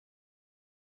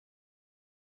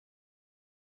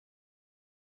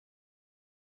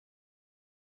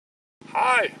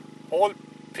Hi, all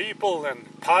people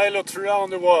and pilots around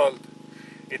the world.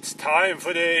 It's time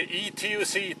for the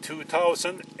ETOC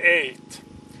 2008.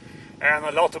 And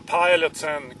a lot of pilots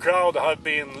and crowd have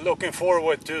been looking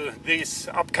forward to this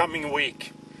upcoming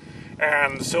week.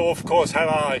 And so of course have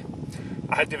I.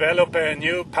 I developed a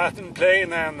new pattern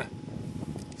plane and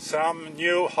some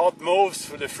new hot moves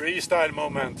for the freestyle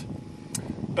movement.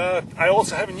 But I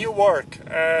also have new work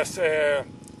as a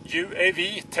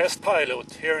UAV test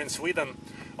pilot here in Sweden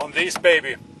on this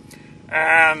baby.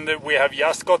 And we have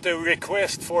just got a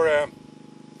request for a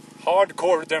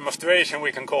hardcore demonstration,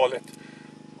 we can call it,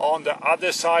 on the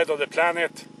other side of the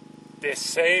planet the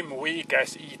same week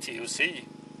as ETOC.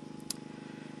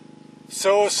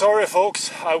 So sorry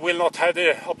folks, I will not have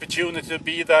the opportunity to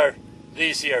be there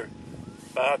this year,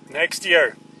 but next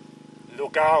year,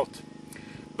 look out.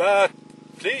 But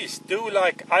please do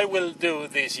like I will do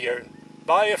this year.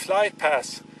 Buy a flight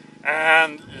pass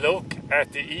and look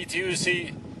at the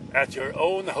ETOC at your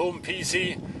own home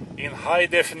PC in high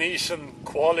definition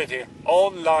quality,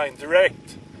 online,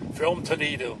 direct from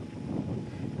Toledo.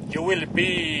 You will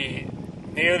be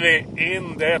nearly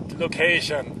in that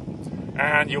location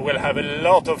and you will have a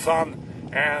lot of fun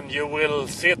and you will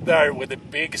sit there with a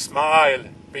big smile,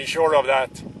 be sure of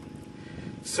that.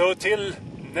 So till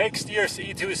next year's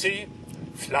ETOC,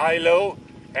 fly low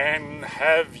and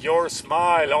have your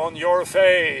smile on your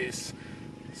face,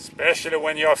 especially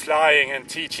when you're flying and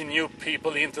teaching new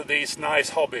people into this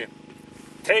nice hobby.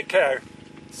 Take care.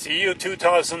 See you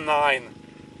 2009.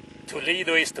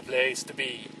 Toledo is the place to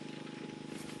be.